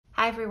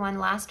Hi everyone,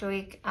 last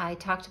week I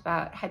talked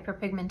about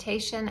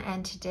hyperpigmentation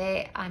and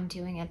today I'm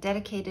doing a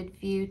dedicated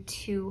view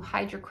to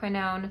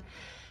hydroquinone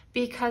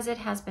because it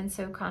has been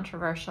so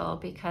controversial,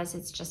 because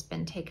it's just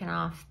been taken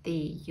off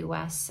the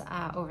US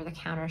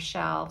over-the-counter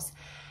shelves,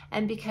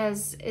 and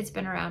because it's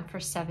been around for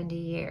 70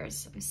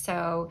 years.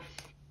 So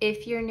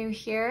if you're new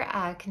here,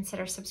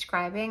 consider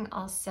subscribing.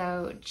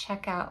 Also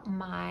check out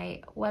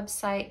my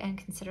website and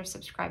consider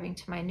subscribing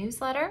to my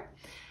newsletter.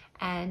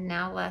 And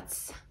now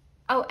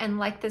and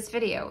like this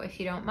video if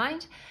you don't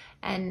mind,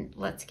 and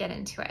let's get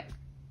into it.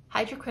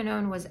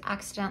 Hydroquinone was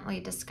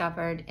accidentally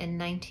discovered in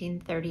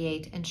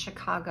 1938 in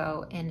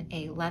Chicago in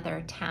a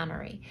leather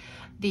tannery.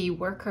 The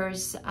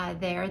workers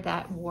there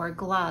that wore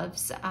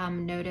gloves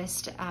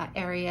noticed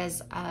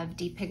areas of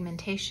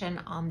depigmentation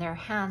on their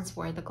hands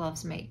where the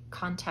gloves make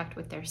contact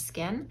with their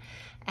skin,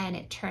 and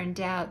it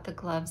turned out the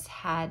gloves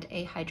had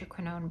a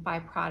hydroquinone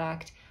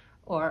byproduct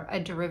or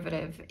a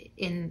derivative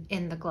in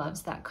the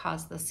gloves that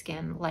caused the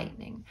skin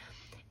lightening.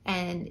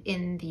 And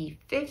in the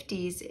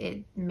 50s,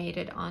 it made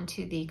it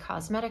onto the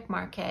cosmetic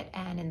market,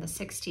 and in the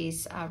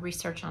 60s,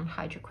 research on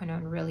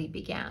hydroquinone really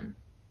began.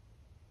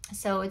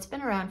 So it's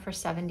been around for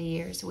 70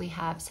 years. We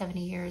have 70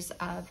 years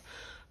of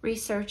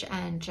research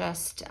and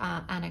just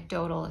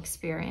anecdotal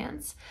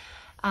experience.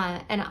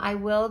 And I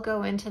will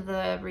go into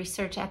the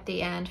research at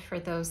the end for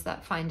those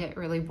that find it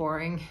really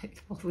boring.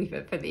 We'll leave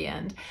it for the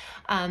end.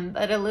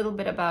 But a little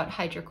bit about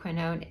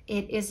hydroquinone.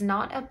 It is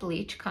not a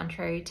bleach,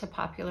 contrary to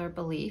popular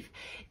belief.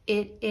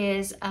 It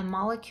is a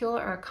molecule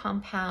or a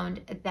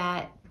compound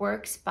that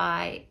works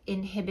by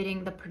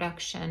inhibiting the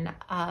production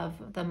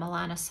of the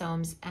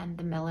melanosomes and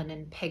the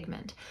melanin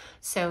pigment.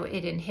 So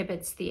it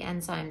inhibits the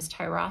enzymes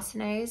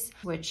tyrosinase,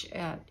 which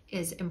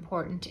is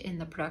important in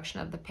the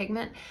production of the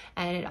pigment,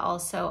 and it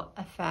also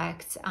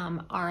affects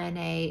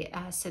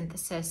RNA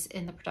synthesis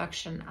in the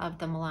production of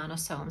the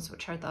melanosomes,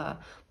 which are the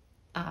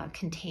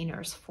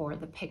containers for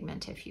the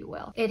pigment, if you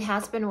will. It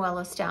has been well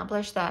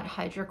established that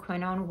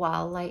hydroquinone,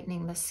 while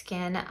lightening the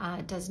skin,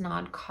 does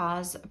not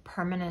cause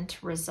permanent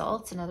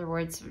results. In other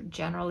words,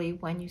 generally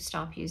when you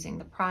stop using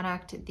the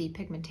product, the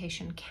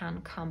pigmentation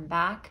can come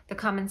back. The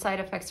common side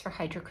effects for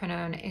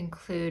hydroquinone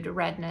include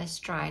redness,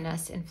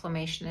 dryness,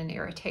 inflammation, and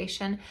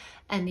irritation.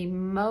 And the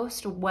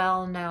most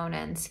well-known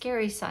and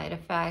scary side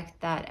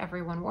effect that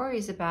everyone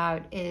worries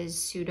about is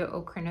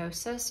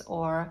pseudoochranosis,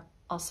 or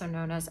also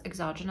known as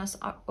exogenous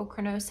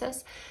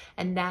ochranosis,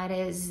 and that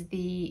is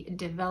the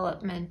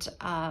development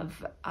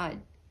of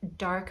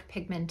dark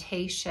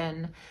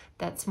pigmentation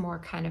that's more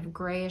kind of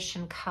grayish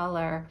in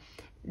color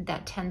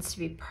that tends to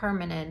be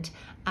permanent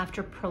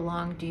after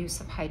prolonged use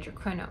of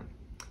hydroquinone.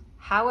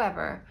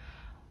 However,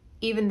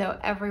 even though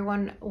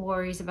everyone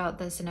worries about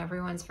this and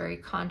everyone's very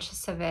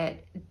conscious of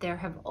it, there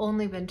have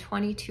only been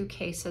 22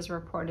 cases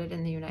reported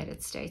in the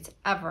United States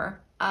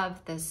ever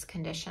of this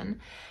condition,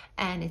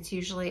 and it's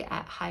usually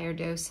at higher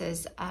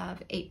doses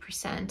of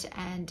 8%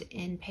 and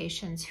in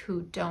patients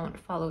who don't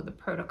follow the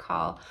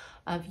protocol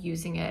of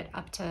using it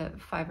up to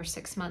 5 or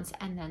 6 months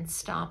and then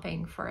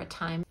stopping for a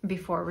time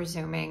before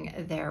resuming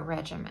their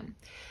regimen.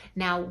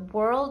 Now,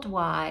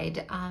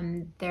 worldwide,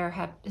 there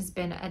has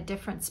been a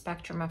different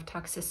spectrum of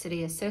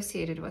toxicity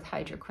associated with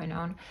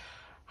hydroquinone.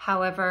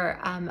 However,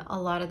 a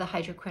lot of the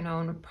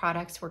hydroquinone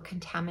products were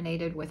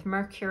contaminated with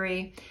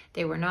mercury.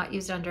 They were not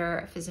used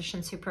under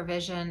physician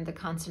supervision. The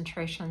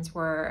concentrations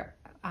were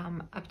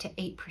up to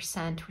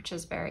 8%, which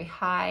is very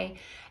high,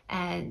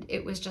 and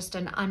it was just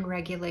an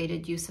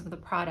unregulated use of the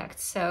product.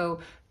 So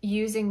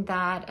using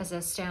that as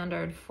a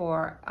standard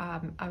for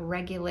a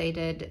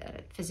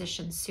regulated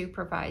physician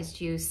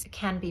supervised use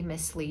can be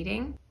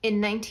misleading.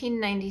 In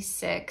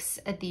 1996,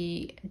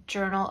 the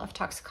Journal of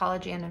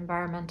Toxicology and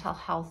Environmental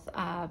Health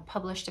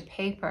published a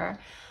paper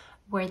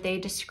where they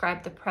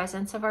described the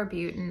presence of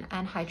arbutin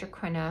and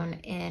hydroquinone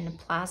in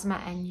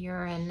plasma and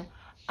urine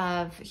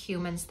of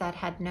humans that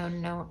had no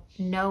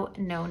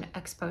known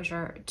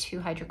exposure to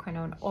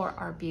hydroquinone or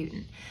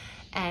arbutin.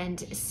 And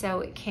so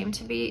it came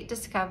to be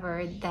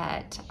discovered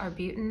that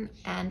arbutin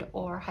and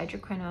or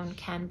hydroquinone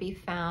can be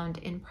found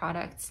in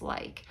products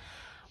like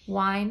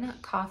wine,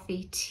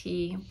 coffee,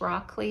 tea,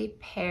 broccoli,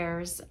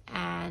 pears,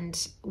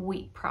 and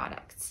wheat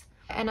products.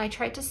 And I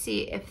tried to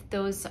see if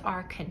those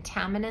are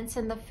contaminants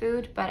in the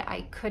food, but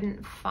I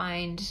couldn't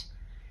find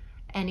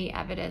any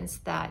evidence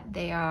that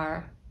they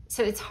are.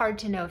 So it's hard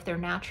to know if they're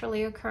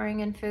naturally occurring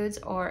in foods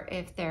or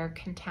if they're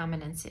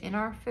contaminants in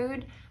our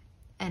food.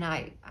 And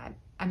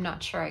I'm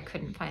not sure, I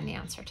couldn't find the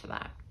answer to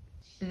that.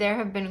 There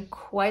have been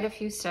quite a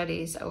few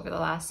studies over the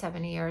last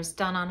 7 years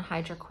done on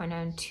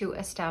hydroquinone to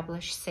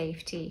establish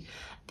safety.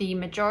 The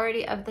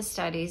majority of the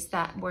studies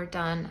that were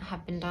done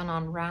have been done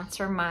on rats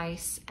or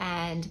mice,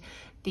 and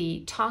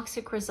the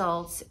toxic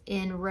results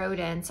in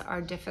rodents are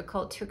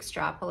difficult to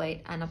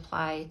extrapolate and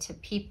apply to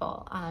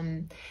people.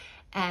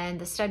 And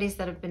the studies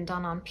that have been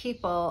done on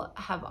people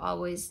have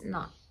always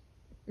not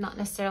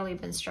necessarily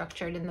been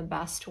structured in the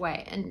best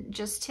way. And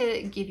just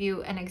to give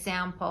you an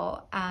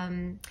example,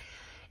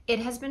 It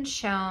has been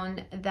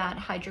shown that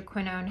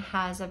hydroquinone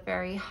has a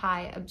very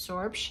high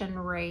absorption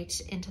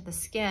rate into the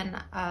skin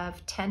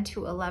of 10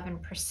 to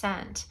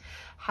 11%.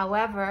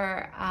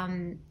 However,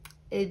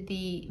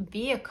 the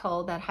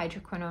vehicle that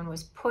hydroquinone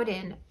was put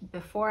in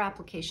before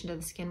application to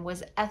the skin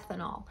was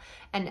ethanol.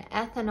 And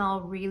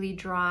ethanol really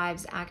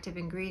drives active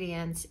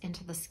ingredients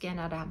into the skin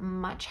at a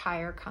much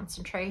higher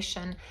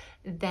concentration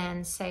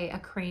than, say, a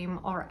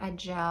cream or a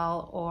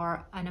gel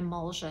or an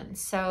emulsion.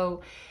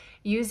 So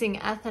using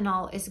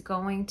ethanol is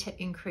going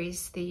to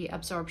increase the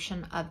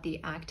absorption of the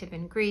active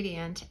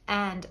ingredient,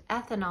 and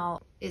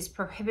ethanol is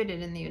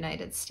prohibited in the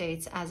United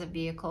States as a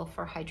vehicle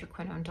for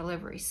hydroquinone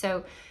delivery.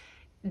 So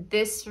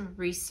this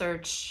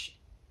research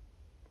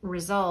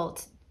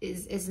result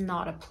is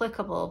not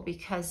applicable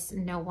because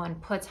no one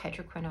puts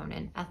hydroquinone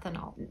in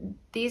ethanol.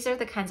 These are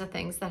the kinds of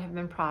things that have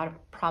been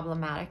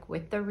problematic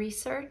with the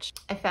research.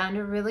 I found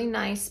a really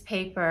nice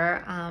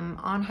paper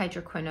on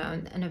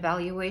hydroquinone, an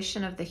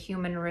evaluation of the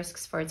human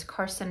risks for its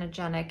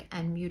carcinogenic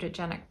and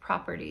mutagenic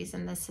properties.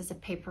 And this is a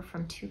paper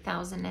from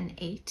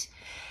 2008.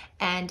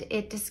 And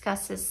it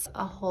discusses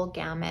a whole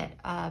gamut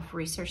of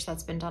research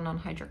that's been done on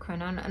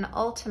hydroquinone. And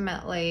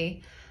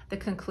ultimately, the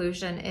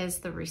conclusion is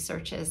the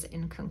research is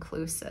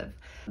inconclusive.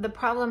 The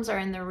problems are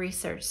in the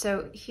research.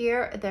 So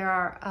here there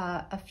are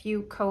a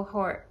few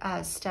cohort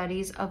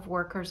studies of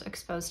workers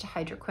exposed to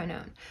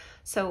hydroquinone.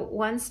 So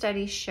one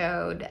study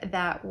showed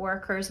that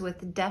workers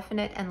with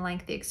definite and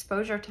lengthy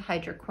exposure to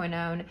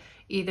hydroquinone,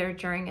 either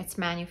during its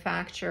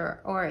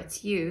manufacture or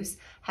its use,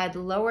 had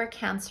lower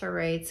cancer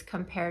rates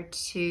compared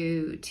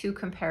to two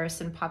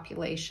comparison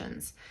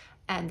populations.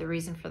 And the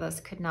reason for this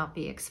could not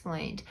be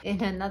explained.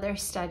 In another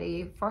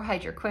study for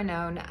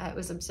hydroquinone, it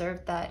was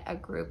observed that a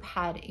group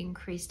had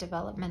increased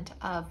development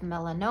of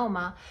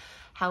melanoma.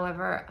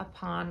 However,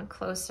 upon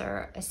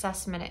closer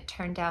assessment, it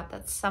turned out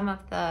that some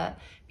of the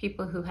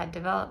people who had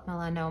developed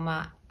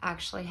melanoma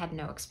actually had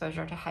no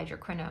exposure to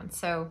hydroquinone.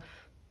 So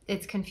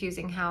it's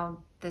confusing how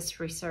this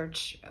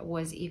research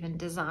was even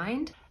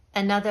designed.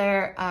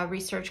 Another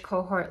research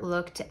cohort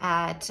looked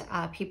at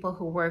people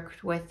who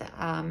worked with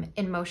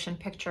in motion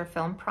picture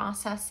film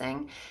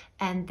processing,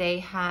 and they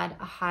had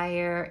a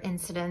higher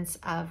incidence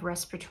of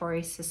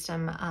respiratory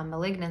system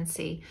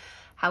malignancy.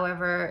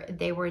 However,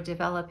 they were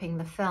developing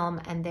the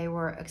film and they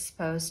were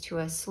exposed to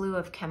a slew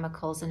of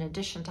chemicals in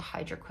addition to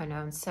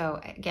hydroquinone. So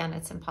again,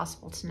 it's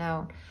impossible to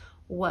know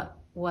what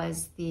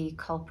was the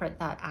culprit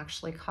that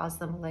actually caused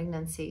the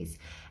malignancies.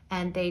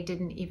 And they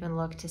didn't even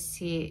look to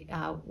see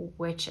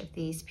which of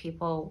these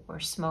people were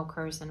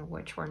smokers and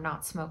which were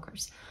not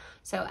smokers.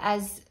 So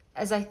as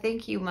I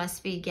think you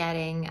must be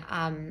getting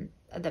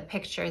the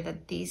picture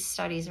that these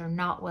studies are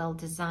not well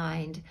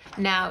designed.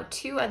 Now,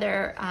 two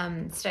other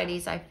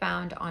studies I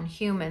found on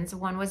humans.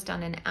 One was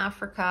done in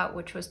Africa,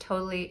 which was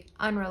totally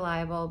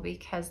unreliable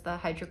because the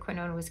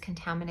hydroquinone was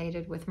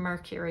contaminated with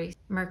mercury.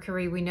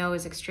 Mercury we know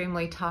is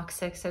extremely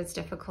toxic, so it's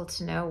difficult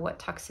to know what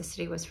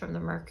toxicity was from the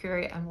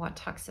mercury and what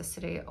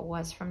toxicity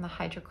was from the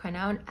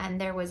hydroquinone. And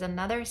there was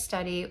another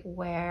study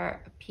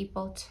where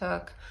people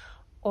took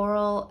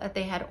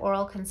they had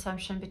oral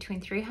consumption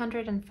between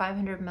 300 and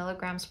 500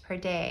 milligrams per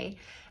day,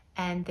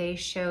 and they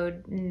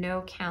showed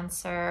no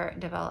cancer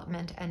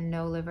development and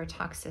no liver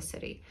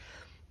toxicity.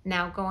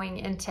 Now, going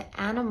into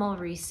animal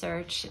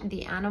research,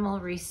 the animal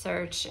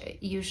research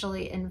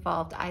usually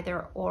involved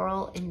either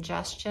oral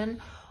ingestion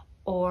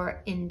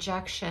or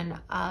injection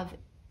of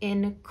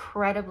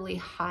incredibly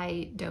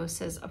high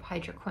doses of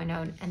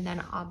hydroquinone and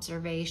then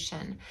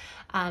observation.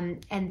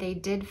 And they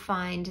did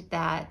find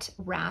that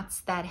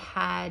rats that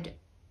had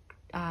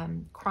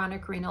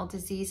chronic renal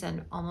disease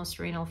and almost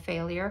renal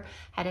failure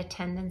had a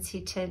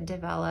tendency to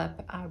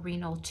develop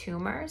renal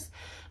tumors,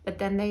 but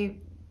then they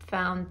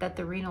found that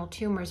the renal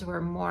tumors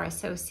were more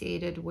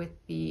associated with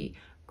the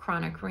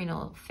chronic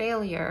renal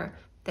failure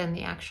than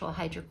the actual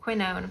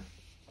hydroquinone.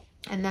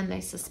 And then they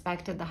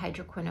suspected the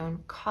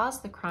hydroquinone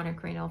caused the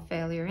chronic renal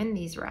failure in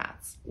these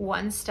rats.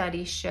 One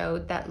study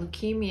showed that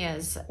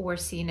leukemias were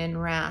seen in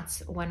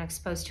rats when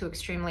exposed to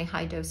extremely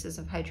high doses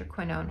of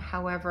hydroquinone.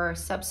 However,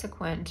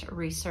 subsequent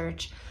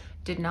research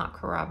did not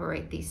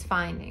corroborate these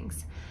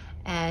findings.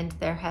 And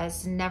there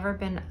has never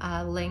been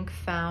a link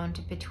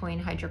found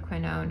between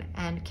hydroquinone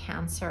and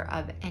cancer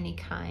of any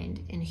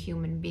kind in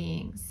human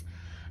beings.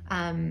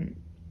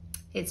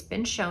 It's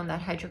been shown that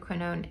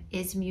hydroquinone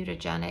is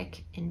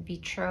mutagenic in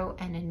vitro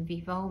and in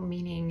vivo,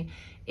 meaning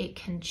it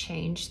can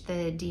change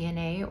the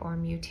DNA or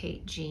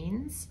mutate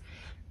genes.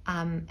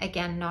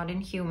 Again, not in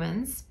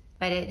humans,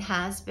 but it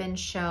has been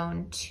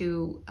shown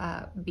to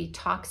be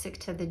toxic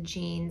to the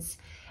genes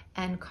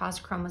and cause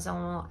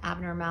chromosomal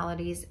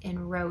abnormalities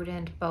in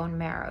rodent bone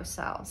marrow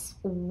cells.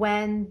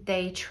 When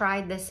they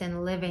tried this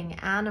in living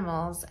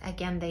animals,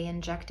 again, they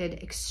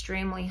injected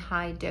extremely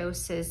high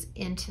doses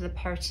into the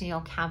peritoneal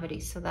cavity.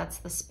 So that's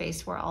the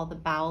space where all the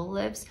bowel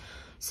lives.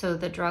 So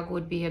the drug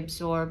would be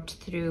absorbed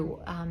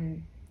through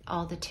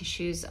all the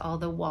tissues, all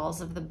the walls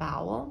of the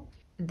bowel.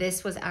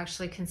 this was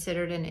actually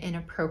considered an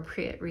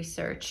inappropriate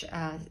research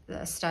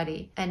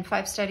study. And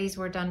 5 studies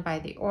were done by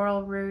the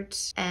oral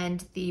route,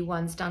 and the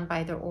ones done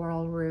by the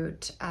oral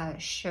route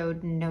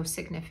showed no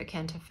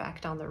significant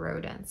effect on the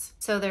rodents.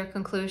 So their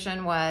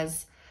conclusion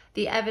was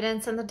the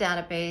evidence in the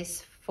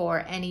database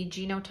for any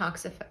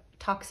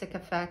genotoxic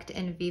effect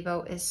in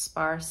vivo is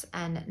sparse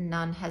and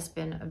none has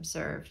been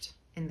observed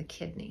in the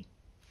kidney.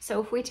 So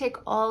if we take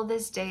all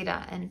this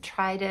data and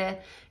try to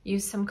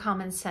use some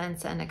common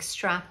sense and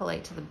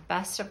extrapolate to the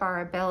best of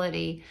our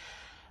ability,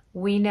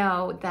 we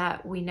know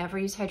that we never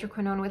use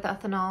hydroquinone with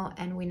ethanol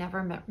and we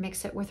never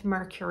mix it with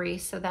mercury,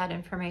 so that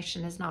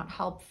information is not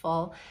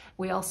helpful.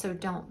 We also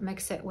don't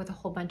mix it with a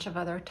whole bunch of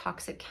other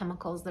toxic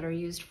chemicals that are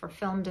used for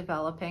film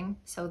developing,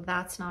 so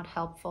that's not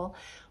helpful.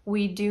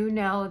 We do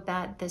know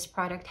that this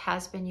product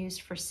has been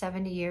used for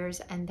 70 years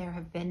and there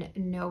have been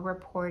no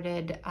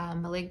reported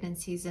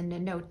malignancies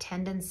and no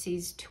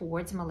tendencies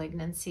towards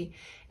malignancy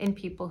in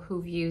people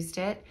who've used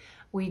it.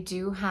 We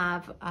do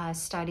have a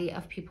study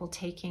of people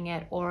taking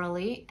it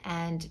orally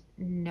and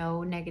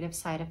no negative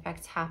side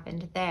effects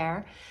happened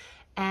there.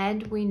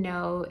 And we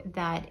know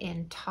that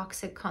in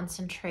toxic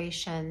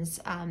concentrations,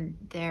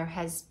 there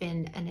has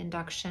been an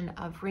induction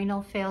of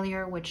renal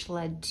failure, which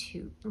led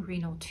to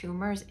renal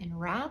tumors in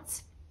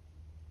rats.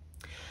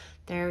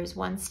 There's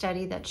one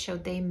study that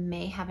showed they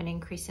may have an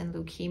increase in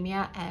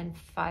leukemia and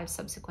 5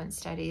 subsequent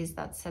studies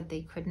that said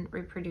they couldn't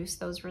reproduce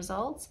those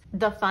results.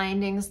 The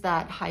findings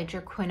that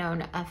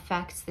hydroquinone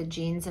affects the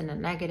genes in a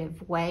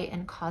negative way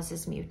and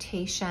causes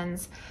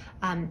mutations,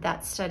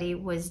 that study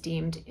was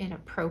deemed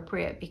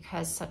inappropriate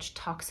because such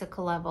toxic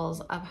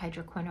levels of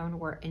hydroquinone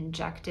were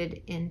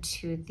injected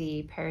into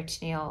the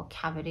peritoneal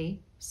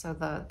cavity, so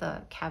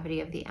the cavity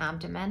of the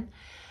abdomen.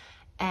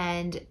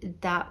 And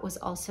that was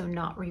also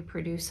not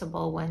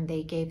reproducible when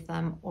they gave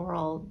them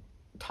oral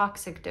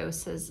toxic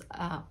doses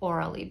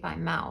orally by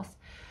mouth.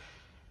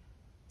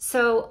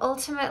 So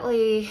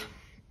ultimately,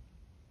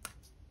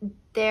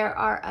 there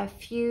are a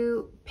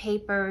few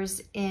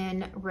papers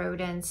in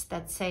rodents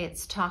that say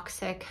it's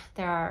toxic.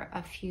 There are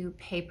a few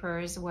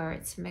papers where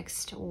it's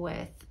mixed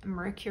with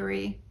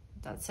mercury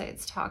that say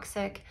it's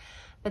toxic,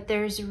 but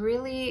there's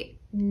really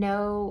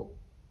no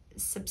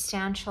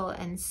substantial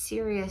and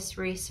serious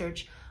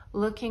research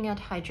looking at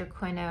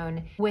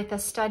hydroquinone with a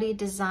study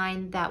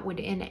design that would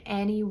in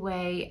any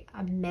way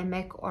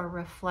mimic or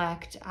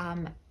reflect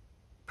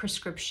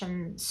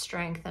prescription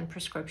strength and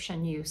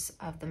prescription use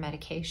of the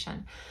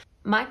medication.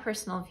 My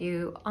personal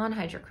view on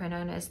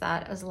hydroquinone is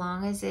that as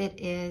long as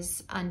it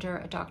is under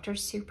a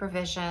doctor's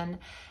supervision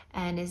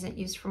and isn't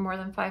used for more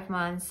than 5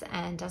 months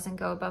and doesn't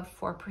go above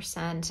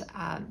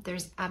 4%,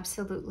 there's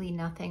absolutely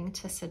nothing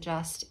to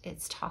suggest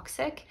it's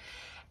toxic.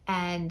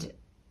 And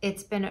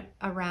it's been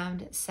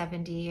around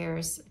 70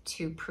 years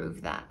to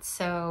prove that.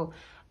 So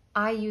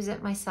I use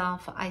it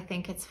myself. I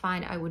think it's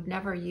fine. I would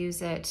never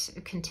use it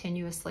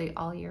continuously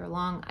all year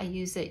long. I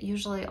use it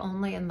usually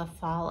only in the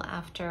fall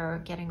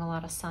after getting a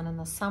lot of sun in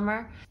the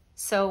summer.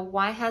 So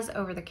why has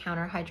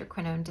over-the-counter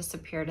hydroquinone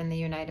disappeared in the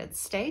United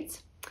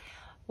States?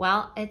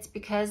 Well, it's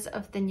because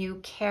of the new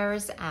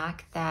CARES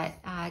Act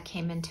that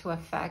came into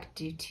effect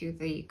due to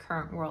the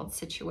current world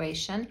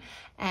situation.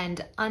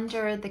 And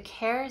under the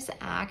CARES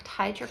Act,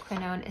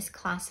 hydroquinone is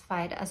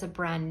classified as a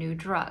brand new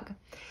drug.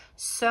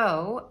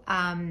 So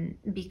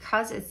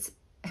because it's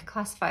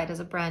classified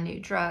as a brand new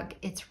drug,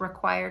 it's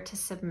required to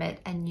submit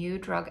a new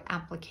drug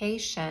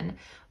application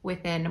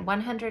within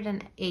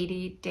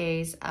 180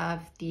 days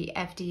of the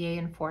FDA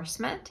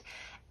enforcement.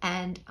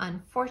 And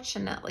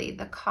unfortunately,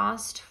 the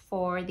cost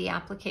for the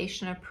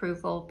application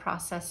approval,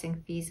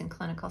 processing fees, and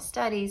clinical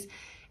studies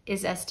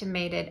is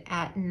estimated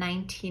at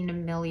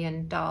 $19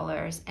 million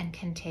and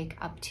can take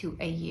up to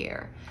a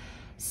year.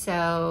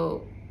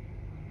 So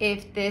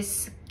if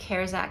this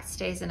CARES Act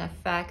stays in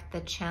effect,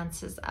 the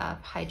chances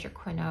of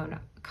hydroquinone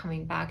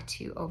coming back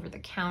to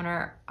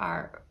over-the-counter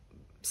are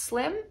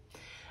slim,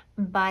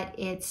 but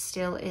it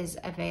still is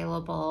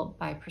available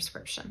by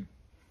prescription.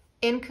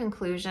 In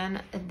conclusion,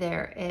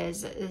 there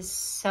is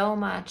so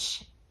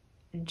much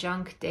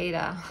junk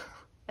data,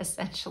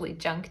 essentially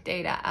junk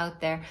data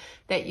out there,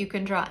 that you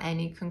can draw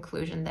any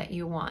conclusion that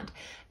you want.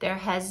 There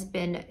has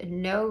been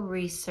no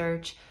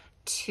research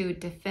to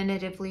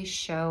definitively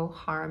show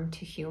harm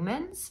to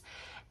humans,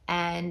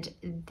 and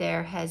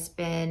there has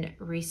been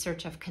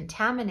research of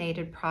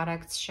contaminated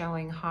products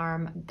showing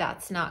harm.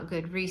 That's not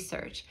good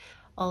research.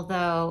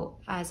 Although,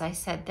 as I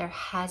said, there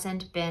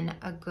hasn't been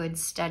a good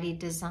study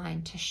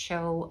designed to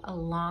show a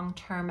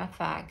long-term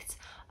effects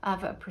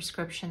of a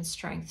prescription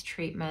strength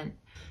treatment.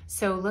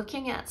 So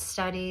looking at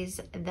studies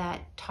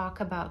that talk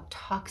about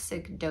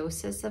toxic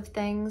doses of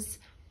things,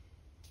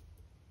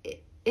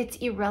 it's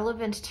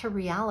irrelevant to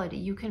reality.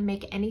 You can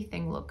make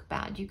anything look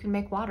bad. You can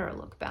make water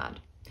look bad.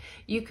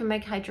 You can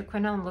make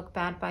hydroquinone look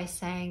bad by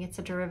saying it's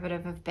a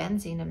derivative of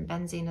benzene and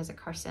benzene is a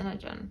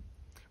carcinogen.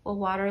 Well,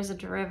 water is a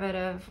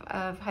derivative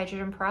of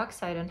hydrogen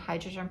peroxide, and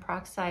hydrogen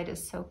peroxide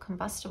is so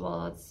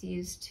combustible. It's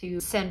used to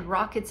send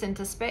rockets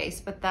into space,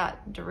 but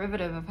that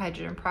derivative of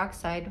hydrogen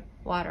peroxide,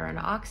 water and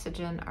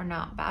oxygen, are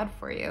not bad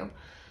for you.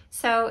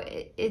 So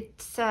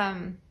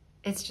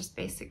it's just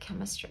basic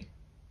chemistry.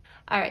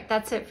 All right,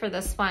 that's it for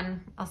this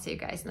one. I'll see you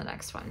guys in the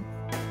next one.